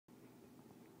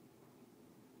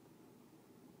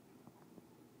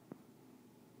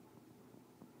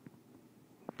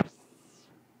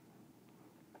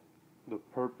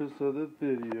Purpose of the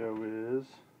video is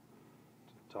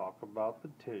to talk about the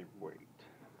tape weight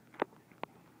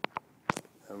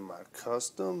and my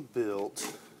custom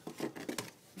built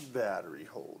battery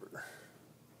holder.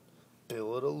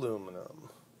 Billet aluminum.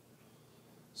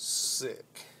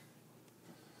 Sick.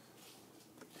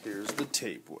 Here's the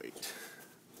tape weight.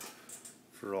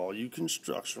 For all you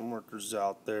construction workers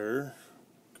out there,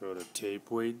 go to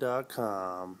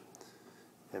tapeweight.com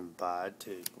and buy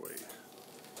tape weight.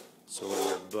 So when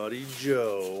your buddy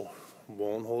Joe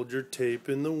won't hold your tape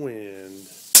in the wind,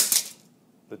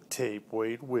 the tape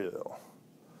weight will.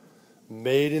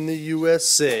 Made in the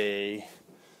USA,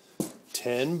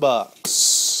 10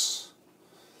 bucks.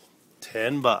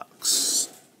 10 bucks.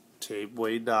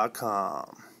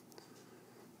 Tapeweight.com.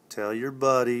 Tell your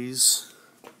buddies.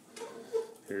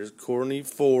 Here's Courtney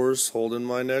Force holding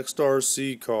my next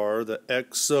RC car, the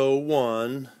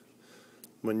XO1.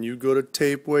 When you go to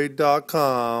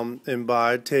tapeweight.com and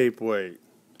buy tape weight,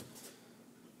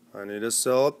 I need to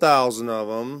sell 1,000 of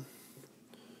them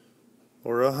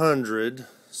or 100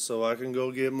 so I can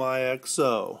go get my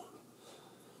XO.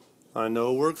 I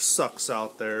know work sucks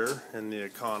out there and the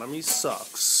economy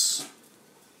sucks.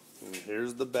 And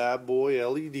here's the bad boy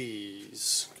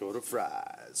LEDs. Go to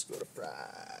Fry's. Go to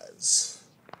Fry's.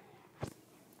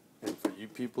 And for you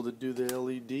people that do the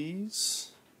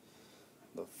LEDs,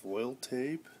 the foil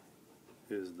tape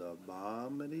is the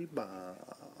bombity bomb.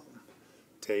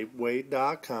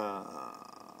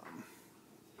 Tapeweight.com.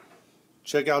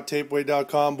 Check out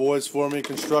tapeweight.com, boys, for me,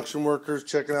 construction workers,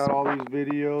 checking out all these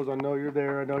videos. I know you're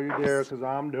there. I know you're there because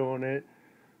I'm doing it.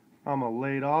 I'm a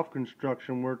laid off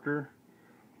construction worker.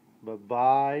 But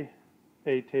buy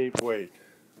a tape weight.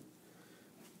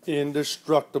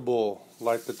 Indestructible,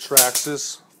 like the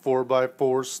Traxxas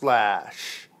 4x4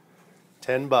 Slash.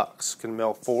 10 bucks. Can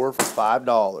mail 4 for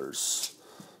 $5.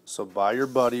 So buy your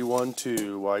buddy one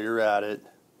too while you're at it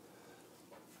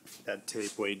at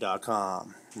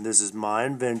tapeweight.com. This is my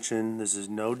invention. This is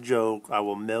no joke. I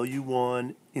will mail you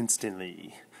one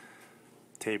instantly.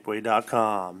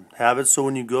 Tapeweight.com. Have it so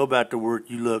when you go back to work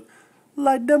you look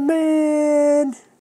like the man.